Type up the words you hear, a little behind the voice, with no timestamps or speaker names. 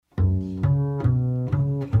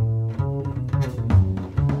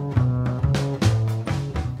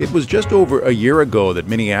It was just over a year ago that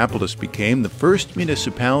Minneapolis became the first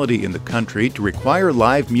municipality in the country to require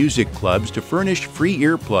live music clubs to furnish free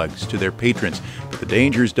earplugs to their patrons. But the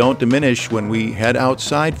dangers don't diminish when we head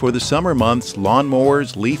outside for the summer months.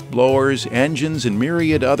 Lawnmowers, leaf blowers, engines, and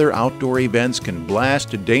myriad other outdoor events can blast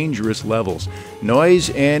to dangerous levels. Noise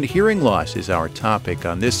and hearing loss is our topic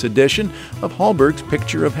on this edition of Hallberg's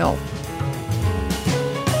Picture of Health.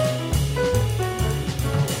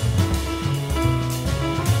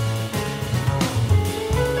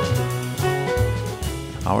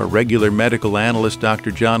 Our regular medical analyst, Dr.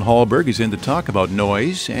 John Hallberg, is in to talk about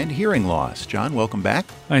noise and hearing loss. John, welcome back.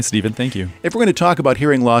 Hi, Stephen. Thank you. If we're going to talk about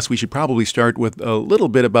hearing loss, we should probably start with a little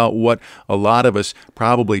bit about what a lot of us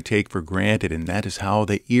probably take for granted, and that is how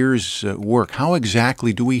the ears work. How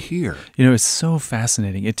exactly do we hear? You know, it's so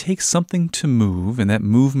fascinating. It takes something to move, and that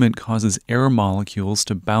movement causes air molecules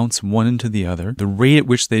to bounce one into the other. The rate at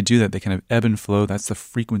which they do that, they kind of ebb and flow. That's the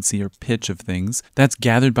frequency or pitch of things. That's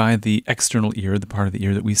gathered by the external ear, the part of the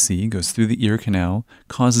ear that we see, goes through the ear canal,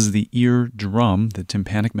 causes the ear drum, the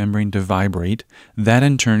tympanic membrane, to vibrate. That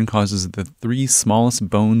in turn causes the three smallest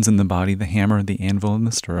bones in the body, the hammer, the anvil, and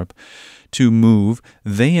the stirrup, to move.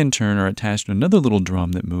 They in turn are attached to another little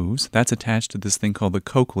drum that moves. That's attached to this thing called the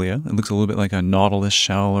cochlea. It looks a little bit like a nautilus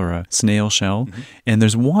shell or a snail shell. And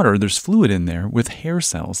there's water, there's fluid in there with hair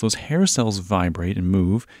cells. Those hair cells vibrate and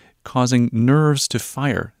move, causing nerves to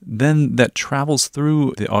fire. Then that travels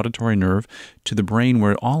through the auditory nerve to the brain,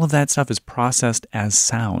 where all of that stuff is processed as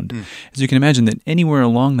sound. As you can imagine, that anywhere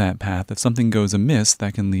along that path, if something goes amiss,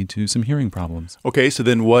 that can lead to some hearing problems. Okay, so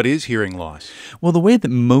then what is hearing loss? Well, the way that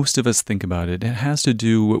most of us think about it, it has to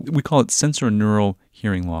do, we call it sensorineural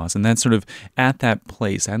hearing loss, and that's sort of at that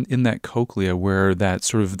place and in that cochlea where that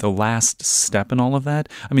sort of the last step in all of that.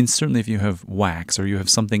 I mean, certainly if you have wax or you have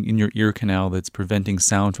something in your ear canal that's preventing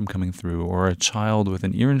sound from coming through, or a child with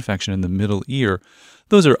an ear infection in the middle ear,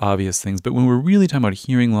 those are obvious things. But when we're really talking about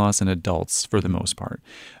hearing loss in adults, for the most part,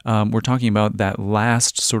 we're talking about that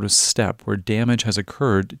last sort of step where damage has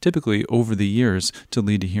occurred, typically over the years, to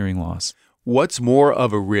lead to hearing loss. What's more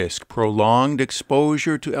of a risk, prolonged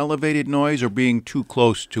exposure to elevated noise or being too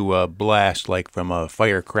close to a blast like from a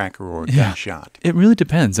firecracker or a gunshot? It really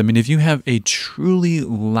depends. I mean, if you have a truly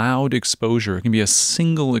loud exposure, it can be a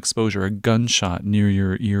single exposure, a gunshot near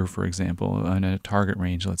your ear, for example, on a target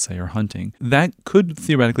range, let's say, or hunting, that could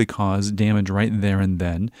theoretically cause damage right there and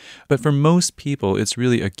then. But for most people, it's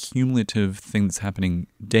really a cumulative thing that's happening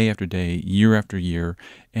day after day, year after year,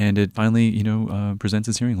 and it finally, presents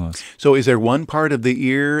as hearing loss. So is there one part of the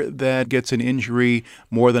ear that gets an injury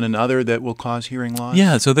more than another that will cause hearing loss?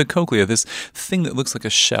 Yeah, so the cochlea, this thing that looks like a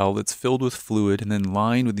shell that's filled with fluid and then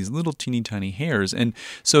lined with these little teeny tiny hairs. And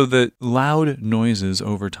so the loud noises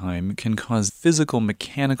over time can cause physical,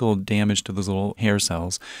 mechanical damage to those little hair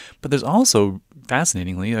cells. But there's also,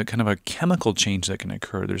 fascinatingly, a kind of a chemical change that can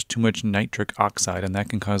occur. There's too much nitric oxide, and that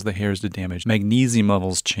can cause the hairs to damage. Magnesium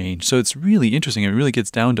levels change. So it's really interesting. It really gets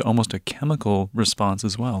down to almost a chemical response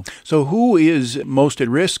as well. So who is most at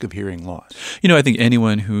risk of hearing loss? I think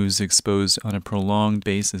anyone who's exposed on a prolonged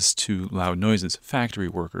basis to loud noises, factory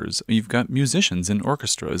workers, you've got musicians and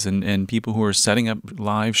orchestras and people who are setting up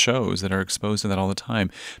live shows that are exposed to that all the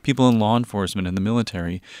time, people in law enforcement and the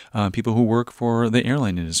military, people who work for the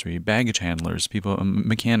airline industry, baggage handlers, people,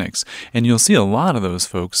 mechanics. And you'll see a lot of those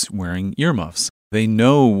folks wearing earmuffs. They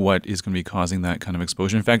know what is going to be causing that kind of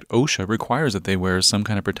exposure. In fact, OSHA requires that they wear some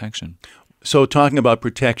kind of protection. So talking about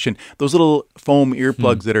protection, those little foam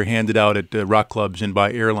earplugs that are handed out at rock clubs and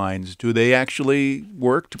by airlines, do they actually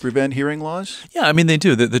work to prevent hearing loss? Yeah, I mean, they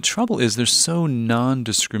do. The trouble is they're so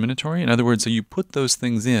non-discriminatory. In other words, so you put those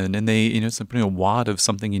things in and they, it's like putting a wad of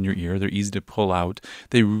something in your ear. They're easy to pull out.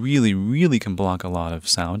 They really, really can block a lot of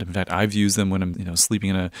sound. In fact, I've used them when I'm, sleeping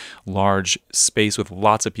in a large space with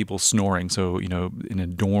lots of people snoring. So, in a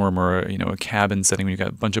dorm or, a cabin setting where you've got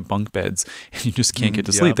a bunch of bunk beds and you just can't get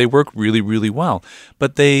to sleep. They work really, really well,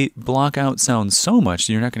 but they block out sound so much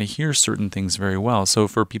that you're not going to hear certain things very well. So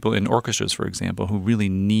for people in orchestras, for example, who really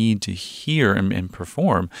need to hear and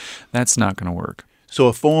perform, that's not going to work. So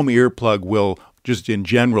a foam earplug will just in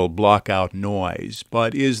general block out noise.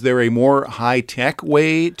 But is there a more high-tech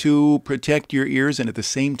way to protect your ears and at the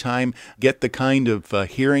same time get the kind of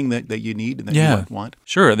hearing that you need and that you might want?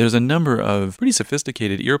 Sure. There's a number of pretty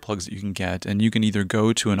sophisticated earplugs that you can get, and you can either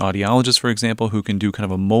go to an audiologist, for example, who can do kind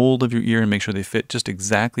of a mold of your ear and make sure they fit just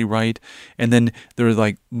exactly right. And then there are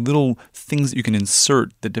like little things that you can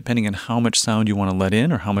insert that depending on how much sound you want to let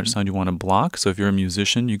in or how much sound you want to block. So if you're a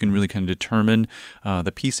musician, you can really kind of determine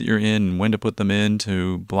the piece that you're in and when to put them come in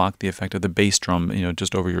to block the effect of the bass drum,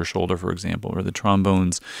 just over your shoulder, for example, or the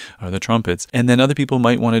trombones or the trumpets. And then other people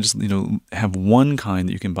might want to just, have one kind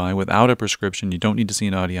that you can buy without a prescription. You don't need to see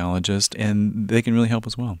an audiologist, and they can really help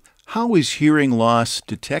as well. How is hearing loss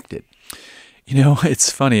detected? It's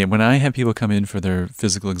funny. When I have people come in for their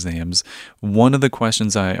physical exams, one of the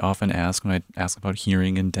questions I often ask when I ask about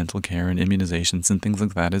hearing and dental care and immunizations and things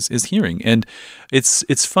like that is hearing. And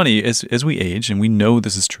it's funny, as we age, and we know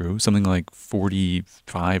this is true, something like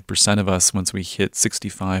 45% of us, once we hit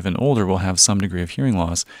 65 and older, will have some degree of hearing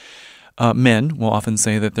loss. Men will often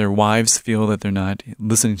say that their wives feel that they're not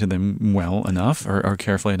listening to them well enough or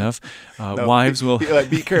carefully enough. Wives will...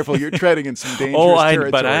 Be careful, you're treading in some dangerous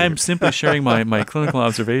territory. But I'm simply sharing my clinical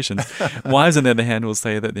observations. Wives, on the other hand, will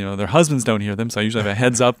say that their husbands don't hear them, so I usually have a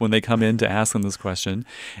heads up when they come in to ask them this question.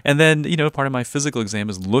 And then, part of my physical exam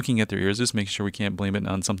is looking at their ears, just making sure we can't blame it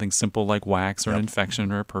on something simple like wax or an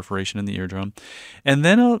infection or a perforation in the eardrum. And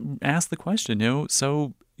then I'll ask the question,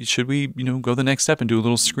 so... should we, go the next step and do a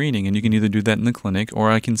little screening? And you can either do that in the clinic, or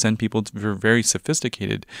I can send people for very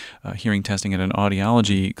sophisticated hearing testing at an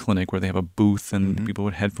audiology clinic where they have a booth and people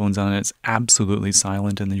with headphones on. It's absolutely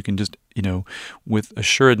silent, and you can just, with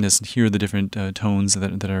assuredness hear the different tones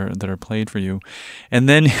that are played for you. And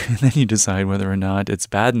then you decide whether or not it's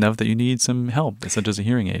bad enough that you need some help, such as a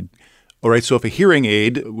hearing aid. All right, so if a hearing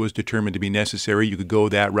aid was determined to be necessary, you could go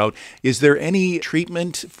that route. Is there any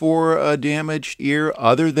treatment for a damaged ear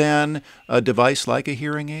other than a device like a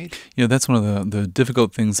hearing aid? That's one of the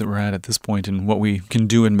difficult things that we're at this point, and what we can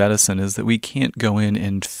do in medicine is that we can't go in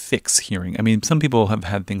and fix hearing. I mean, some people have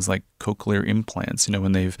had things like cochlear implants,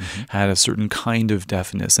 when they've had a certain kind of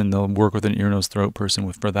deafness, and they'll work with an ear, nose, throat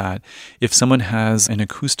person for that. If someone has an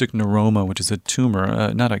acoustic neuroma, which is a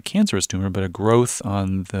tumor, not a cancerous tumor, but a growth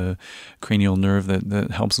on the cranial nerve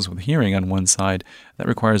that helps us with hearing on one side, that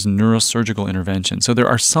requires neurosurgical intervention. So there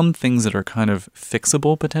are some things that are kind of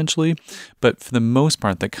fixable potentially, but for the most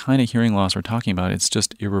part, the kind of hearing loss we're talking about, it's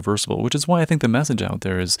just irreversible, which is why I think the message out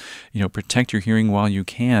there is, protect your hearing while you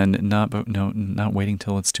can, not waiting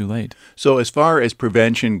till it's too late. So as far as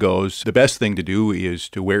prevention goes, the best thing to do is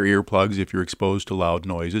to wear earplugs if you're exposed to loud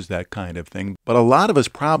noises, that kind of thing. But a lot of us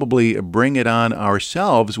probably bring it on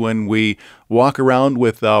ourselves when we walk around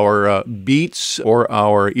with our Beats or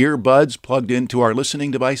our earbuds plugged into our listening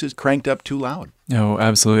devices cranked up too loud. No,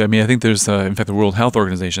 absolutely. I mean, I think there's, in fact, the World Health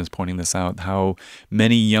Organization is pointing this out, how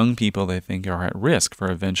many young people they think are at risk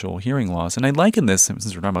for eventual hearing loss. And I liken this, since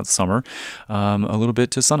we're talking about summer, a little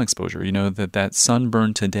bit to sun exposure. That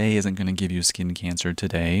sunburn today isn't going to give you skin cancer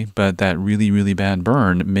today, but that really, really bad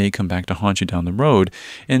burn may come back to haunt you down the road.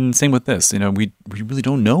 And same with this. We really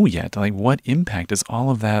don't know yet. Like, what impact is all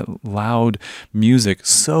of that loud music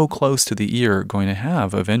so close to the ear going to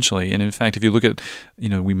have eventually? And in fact, if you look at,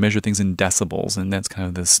 we measure things in decibels, and that's kind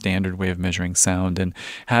of the standard way of measuring sound. And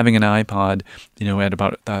having an iPod, at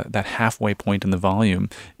about that halfway point in the volume,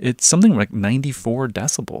 it's something like 94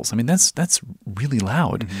 decibels. I mean, that's really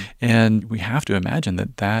loud. And we have to imagine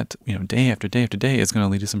that day after day after day is going to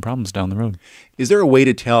lead to some problems down the road. Is there a way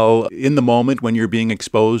to tell in the moment when you're being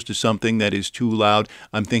exposed to something that is too loud?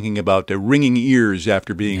 I'm thinking about ringing ears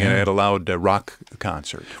after being at a loud rock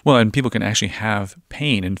concert. Well, and people can actually have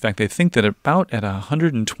pain. In fact, they think that about at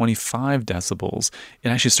 125 decibels, it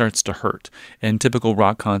actually starts to hurt. And typical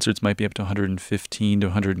rock concerts might be up to 115 to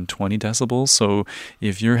 120 decibels. So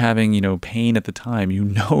if you're having, pain at the time,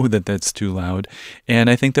 that that's too loud. And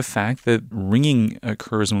I think the fact that ringing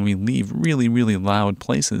occurs when we leave really, really loud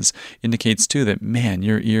places indicates too that, man,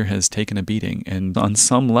 your ear has taken a beating. And on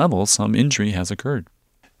some level, some injury has occurred.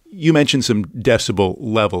 You mentioned some decibel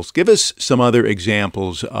levels. Give us some other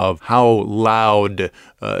examples of how loud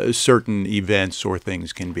certain events or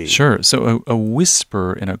things can be. Sure. So a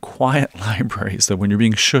whisper in a quiet library, so when you're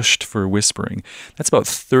being shushed for whispering, that's about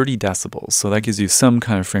 30 decibels. So that gives you some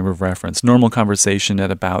kind of frame of reference. Normal conversation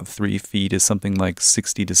at about 3 feet is something like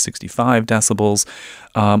 60 to 65 decibels.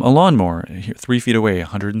 A lawnmower, 3 feet away,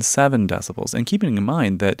 107 decibels. And keeping in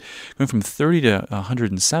mind that going from 30 to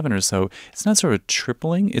 107 or so, it's not sort of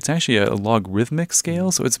tripling. It's actually a logarithmic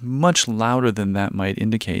scale, so it's much louder than that might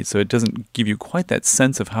indicate. So it doesn't give you quite that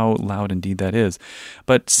sense of how loud indeed that is.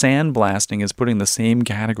 But sandblasting is putting the same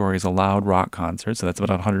category as a loud rock concert, so that's about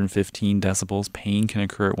 115 decibels. Pain can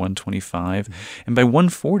occur at 125. And by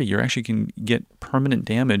 140, you actually can get permanent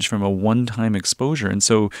damage from a one-time exposure. And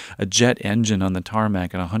so a jet engine on the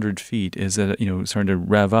tarmac at 100 feet is starting to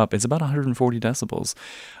rev up. It's about 140 decibels.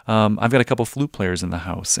 I've got a couple flute players in the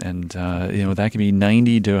house, and that can be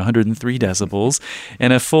 90 to to 103 decibels.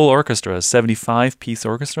 And a full orchestra, a 75-piece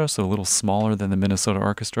orchestra, so a little smaller than the Minnesota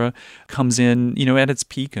Orchestra, comes in, at its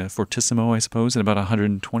peak, fortissimo, I suppose, at about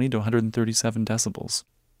 120 to 137 decibels.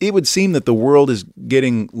 It would seem that the world is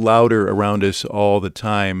getting louder around us all the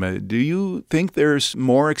time. Do you think there's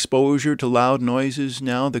more exposure to loud noises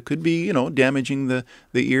now that could be, damaging the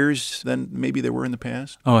ears than maybe there were in the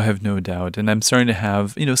past? Oh, I have no doubt. And I'm starting to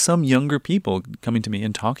have, some younger people coming to me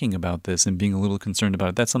and talking about this and being a little concerned about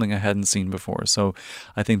it. That's something I hadn't seen before. So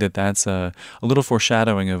I think that that's a little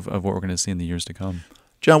foreshadowing of what we're going to see in the years to come.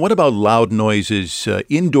 John, what about loud noises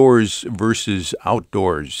indoors versus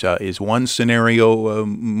outdoors? Is one scenario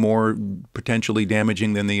more potentially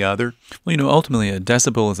damaging than the other? Well, ultimately a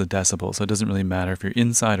decibel is a decibel, so it doesn't really matter if you're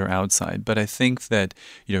inside or outside. But I think that,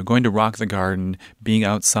 going to Rock the Garden, being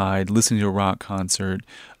outside, listening to a rock concert,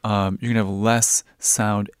 you're going to have less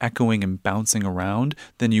sound echoing and bouncing around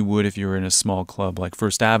than you would if you were in a small club like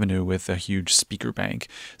First Avenue with a huge speaker bank.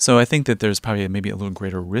 So I think that there's probably maybe a little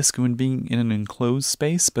greater risk when being in an enclosed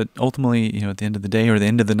space, but ultimately, at the end of the day or the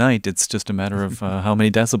end of the night, it's just a matter of how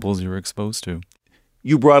many decibels you're exposed to.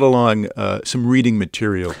 You brought along some reading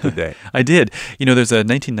material today. I did. There's a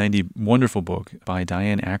 1990 wonderful book by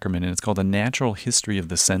Diane Ackerman, and it's called A Natural History of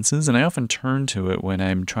the Senses. And I often turn to it when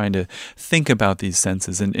I'm trying to think about these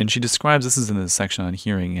senses. And she describes, this is in the section on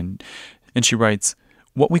hearing, and she writes,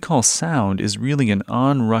 "What we call sound is really an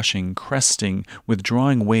onrushing, cresting,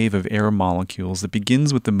 withdrawing wave of air molecules that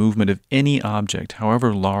begins with the movement of any object,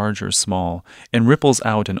 however large or small, and ripples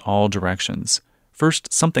out in all directions.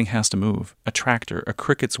 First, something has to move, a tractor, a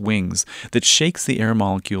cricket's wings, that shakes the air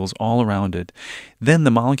molecules all around it. Then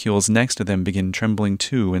the molecules next to them begin trembling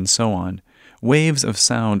too, and so on. Waves of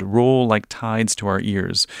sound roll like tides to our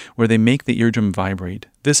ears, where they make the eardrum vibrate.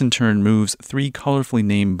 This in turn moves three colorfully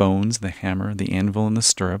named bones, the hammer, the anvil, and the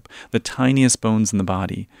stirrup, the tiniest bones in the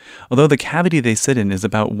body. Although the cavity they sit in is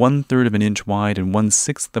about 1/3 of an inch wide and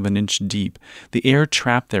 1/6 of an inch deep, the air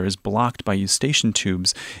trapped there is blocked by eustachian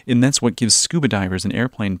tubes, and that's what gives scuba divers and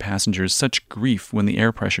airplane passengers such grief when the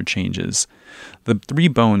air pressure changes. The three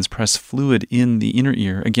bones press fluid in the inner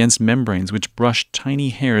ear against membranes which brush tiny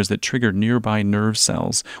hairs that trigger nearby nerve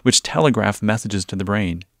cells, which telegraph messages to the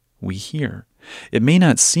brain. We hear. It may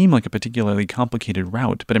not seem like a particularly complicated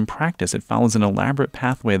route, but in practice it follows an elaborate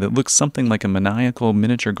pathway that looks something like a maniacal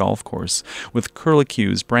miniature golf course, with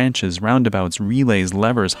curlicues, branches, roundabouts, relays,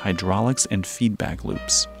 levers, hydraulics, and feedback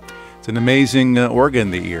loops." It's an amazing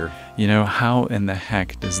organ, the ear. How in the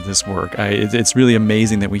heck does this work? It's really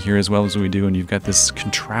amazing that we hear as well as we do, and you've got this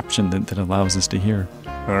contraption that allows us to hear.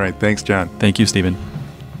 All right. Thanks, John. Thank you, Stephen.